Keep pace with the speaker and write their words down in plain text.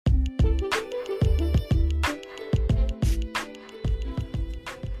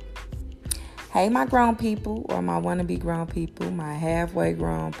Hey, my grown people, or my wannabe grown people, my halfway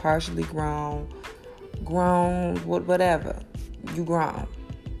grown, partially grown, whatever. You grown.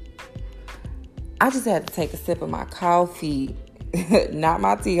 I just had to take a sip of my coffee. Not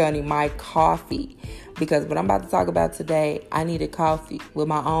my tea, honey, my coffee. Because what I'm about to talk about today, I needed coffee with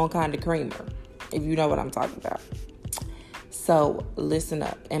my own kind of creamer. If you know what I'm talking about. So listen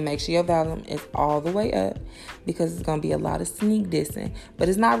up and make sure your volume is all the way up because it's going to be a lot of sneak dissing. But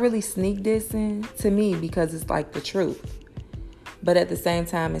it's not really sneak dissing to me because it's like the truth. But at the same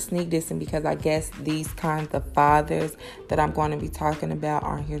time, it's sneak dissing because I guess these kinds of fathers that I'm going to be talking about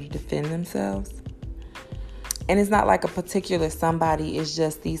aren't here to defend themselves. And it's not like a particular somebody. It's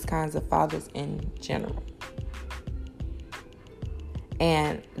just these kinds of fathers in general.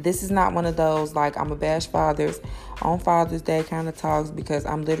 And this is not one of those, like, I'm a bash fathers on Father's Day kind of talks because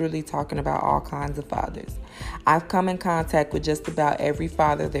I'm literally talking about all kinds of fathers. I've come in contact with just about every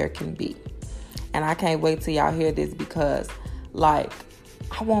father there can be. And I can't wait till y'all hear this because, like,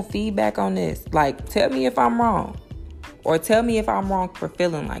 I want feedback on this. Like, tell me if I'm wrong. Or tell me if I'm wrong for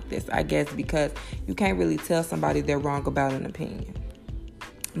feeling like this, I guess, because you can't really tell somebody they're wrong about an opinion.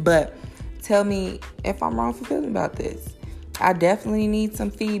 But tell me if I'm wrong for feeling about this. I definitely need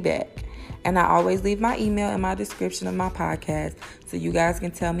some feedback. And I always leave my email in my description of my podcast so you guys can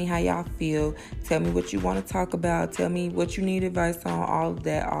tell me how y'all feel. Tell me what you want to talk about. Tell me what you need advice on, all of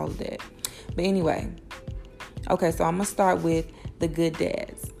that. But anyway, okay, so I'm going to start with the good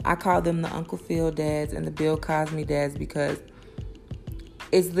dads. I call them the Uncle Phil dads and the Bill Cosby dads because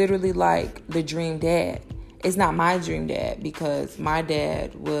it's literally like the dream dad. It's not my dream dad because my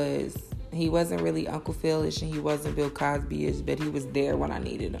dad he wasn't really Uncle Phil-ish and he wasn't Bill Cosby-ish, but he was there when I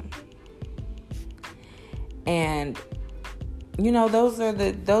needed him. And you know, those are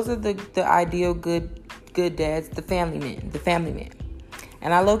the ideal good dads, the family men.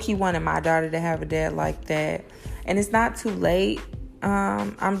 And I low-key wanted my daughter to have a dad like that. And it's not too late.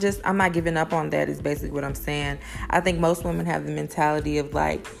 I'm not giving up on that is basically what I'm saying. I think most women have the mentality of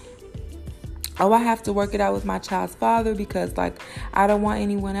like, oh, I have to work it out with my child's father because, like, I don't want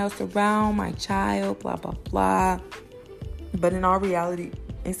anyone else around my child, blah, blah, blah. But in all reality,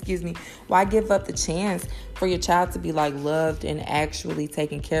 why give up the chance for your child to be, like, loved and actually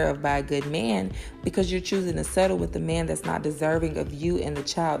taken care of by a good man because you're choosing to settle with a man that's not deserving of you and the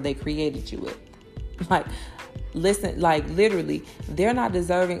child they created you with? Like, listen, like, literally, they're not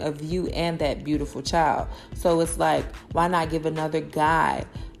deserving of you and that beautiful child. So it's like, why not give another guy,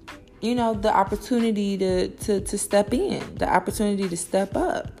 you know, the opportunity to step in, the opportunity to step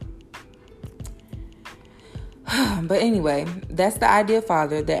up. But anyway, that's the ideal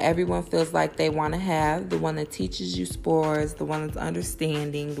father that everyone feels like they want to have. The one that teaches you sports, the one that's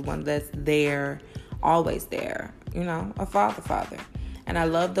understanding, the one that's there, always there. You know, a father. And I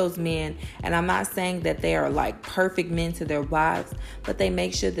love those men. And I'm not saying that they are like perfect men to their wives, but they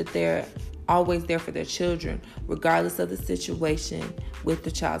make sure that they're always there for their children, regardless of the situation with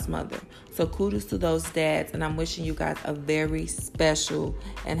the child's mother. So kudos to those dads, and I'm wishing you guys a very special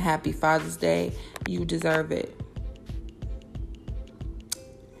and happy Father's Day. You deserve it.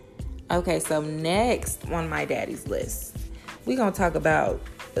 Okay, so next on my daddy's list, we're going to talk about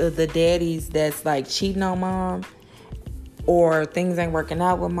the daddies that's like cheating on mom or things ain't working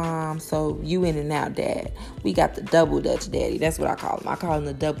out with mom, so you in and out dad. We got the double Dutch daddy. That's what I call him. I call him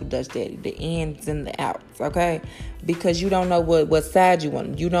the double Dutch daddy, the ins and the outs, okay? Because you don't know what side you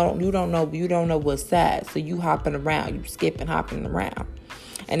want. You don't know what side. So you hopping around, you hopping around.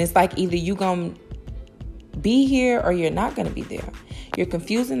 And it's like either you going to be here or you're not going to be there. You're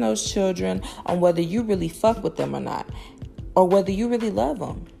confusing those children on whether you really fuck with them or not, or whether you really love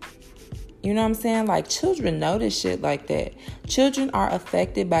them. You know what I'm saying? Like, children notice shit like that. Children are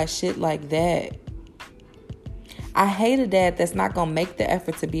affected by shit like that. I hate a dad that's not going to make the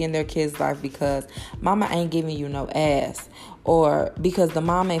effort to be in their kid's life because mama ain't giving you no ass. Or because the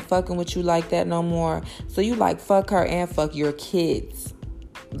mom ain't fucking with you like that no more. So you like fuck her and fuck your kids.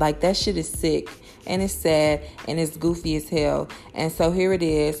 Like, that shit is sick. And it's sad. And it's goofy as hell. And so here it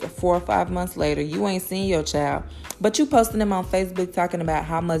is. 4 or 5 months later. You ain't seen your child. But you posting them on Facebook talking about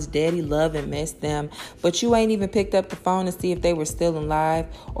how much daddy love and miss them. But you ain't even picked up the phone to see if they were still alive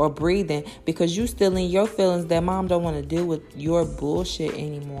or breathing. Because you still in your feelings that mom don't want to deal with your bullshit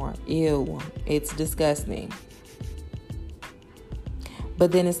anymore. Ew. It's disgusting.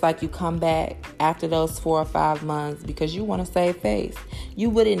 But then it's like you come back after those 4 or 5 months because you want to save face.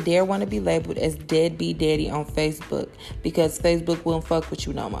 You wouldn't dare want to be labeled as deadbeat daddy on Facebook because Facebook won't fuck with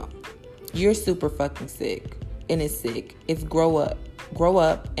you no more. You're super fucking sick. And it's sick. It's grow up. Grow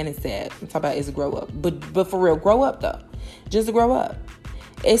up, and it's sad. I'm talking about it's grow up. But for real, grow up though. Just grow up.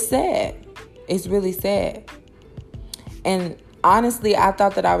 It's sad. It's really sad. And honestly, I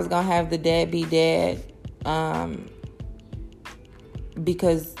thought that I was going to have the deadbeat dad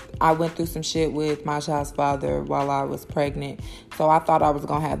because I went through some shit with my child's father while I was pregnant. So I thought I was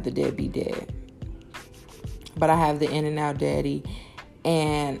going to have the deadbeat dad. But I have the in and out daddy.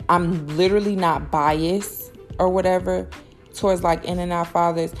 And I'm literally not biased or whatever towards like in and out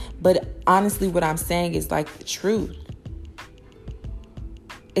fathers. But honestly, what I'm saying is like the truth.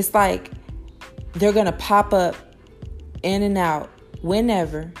 It's like they're going to pop up in and out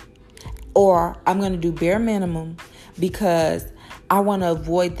whenever. Or I'm going to do bare minimum because I want to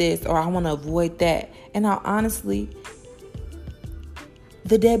avoid this or I want to avoid that. And now, honestly,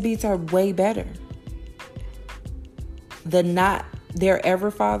 the deadbeats are way better. The not their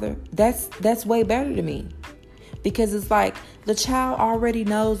ever father, that's way better to me. Because it's like the child already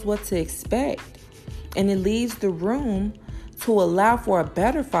knows what to expect. And it leaves the room to allow for a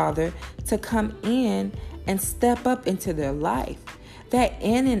better father to come in and step up into their life. That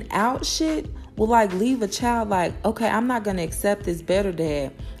in and out shit will like leave a child like, okay, I'm not going to accept this better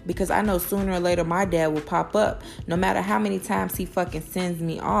dad because I know sooner or later my dad will pop up no matter how many times he fucking sends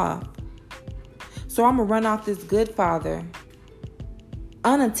me off. So I'm going to run off this good father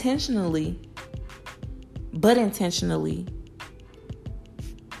unintentionally, but intentionally,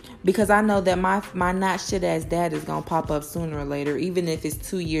 because I know that my not shit ass dad is going to pop up sooner or later, even if it's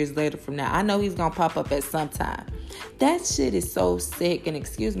 2 years later from now. I know he's going to pop up at some time. That shit is so sick, and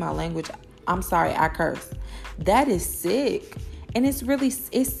excuse my language, I'm sorry, I curse. That is sick. And it's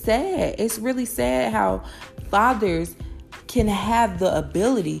sad. It's really sad how fathers can have the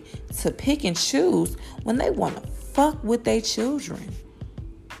ability to pick and choose when they want to fuck with their children.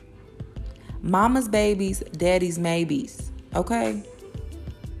 Mama's babies, daddy's maybes. Okay?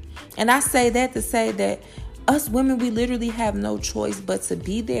 And I say that to say that us women, we literally have no choice but to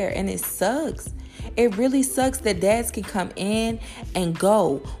be there. And it sucks. It really sucks that dads can come in and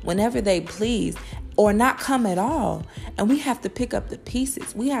go whenever they please or not come at all. And we have to pick up the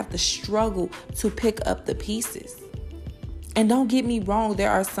pieces. We have to struggle to pick up the pieces. And don't get me wrong,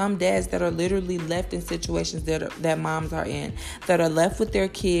 there are some dads that are literally left in situations that moms are in, that are left with their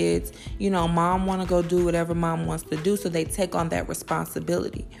kids. You know, mom want to go do whatever mom wants to do, so they take on that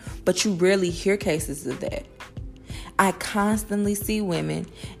responsibility. But you rarely hear cases of that. I constantly see women,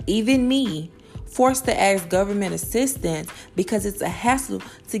 even me, forced to ask government assistance because it's a hassle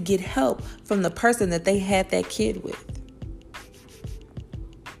to get help from the person that they had that kid with.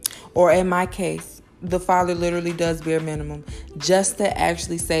 Or in my case, the father literally does bare minimum just to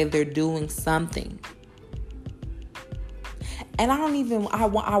actually say they're doing something. And I'm not even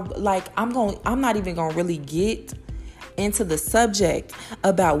going to really get into the subject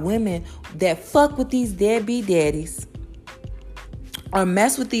about women that fuck with these deadbeat daddies or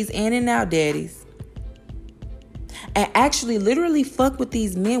mess with these in and out daddies and actually literally fuck with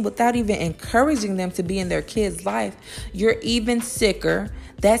these men without even encouraging them to be in their kids' life. You're even sicker.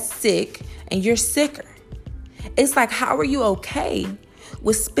 That's sick. And you're sicker. It's like, how are you okay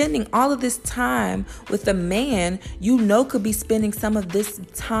with spending all of this time with a man you know could be spending some of this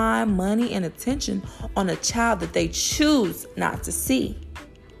time, money, and attention on a child that they choose not to see?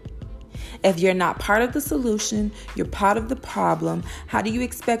 If you're not part of the solution, you're part of the problem. How do you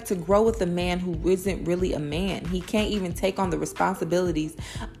expect to grow with a man who isn't really a man? He can't even take on the responsibilities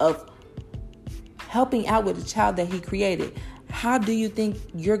of helping out with a child that he created. How do you think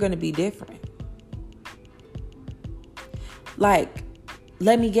you're going to be different? Like,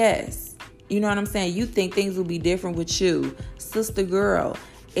 let me guess. You know what I'm saying? You think things will be different with you. Sister girl,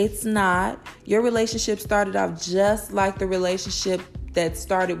 it's not. Your relationship started off just like the relationship that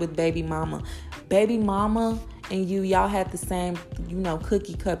started with baby mama. Baby mama and y'all had the same,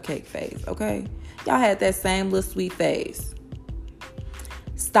 cookie cupcake phase, okay? Y'all had that same little sweet phase.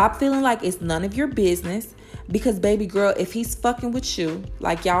 Stop feeling like it's none of your business. Because baby girl, if he's fucking with you,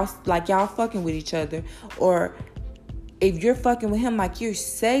 like y'all fucking with each other, or if you're fucking with him like you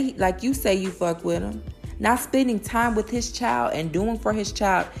say you fuck with him, not spending time with his child and doing for his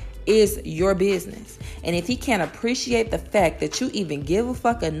child is your business. And if he can't appreciate the fact that you even give a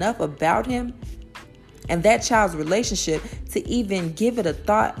fuck enough about him and that child's relationship to even give it a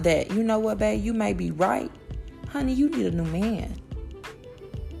thought that, you know what, babe, you may be right. Honey, you need a new man.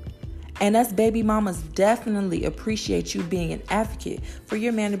 And us baby mamas definitely appreciate you being an advocate for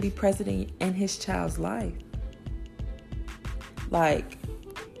your man to be present in his child's life. Like,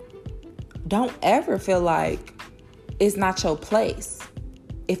 don't ever feel like it's not your place.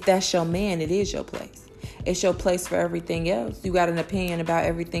 If that's your man, it is your place. It's your place for everything else. You got an opinion about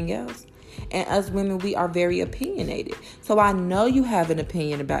everything else. And us women, we are very opinionated. So I know you have an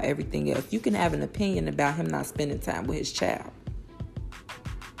opinion about everything else. You can have an opinion about him not spending time with his child.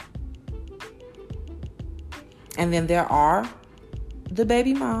 And then there are the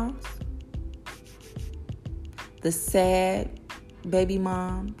baby moms, the sad baby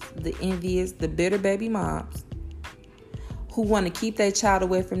moms, the envious, the bitter baby moms who want to keep their child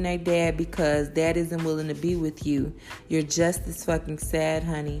away from their dad because dad isn't willing to be with you. You're just as fucking sad,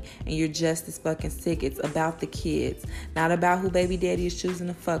 honey, and you're just as fucking sick. It's about the kids, not about who baby daddy is choosing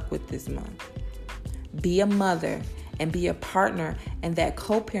to fuck with this month. Be a mother and be a partner in that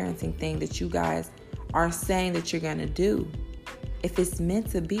co-parenting thing that you guys are saying that you're going to do. If it's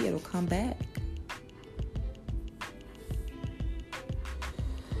meant to be, it'll come back.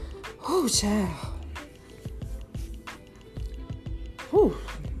 Oh, child. Whew.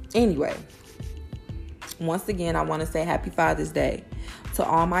 Anyway, once again, I want to say Happy Father's Day to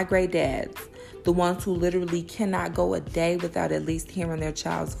all my great dads, the ones who literally cannot go a day without at least hearing their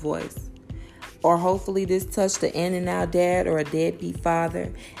child's voice. Or hopefully this touched an in and out dad or a deadbeat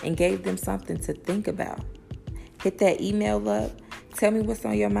father and gave them something to think about. Hit that email up. Tell me what's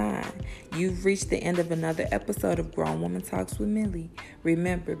on your mind. You've reached the end of another episode of Grown Woman Talks with Millie.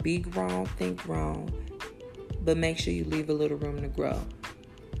 Remember, be grown, think grown, but make sure you leave a little room to grow.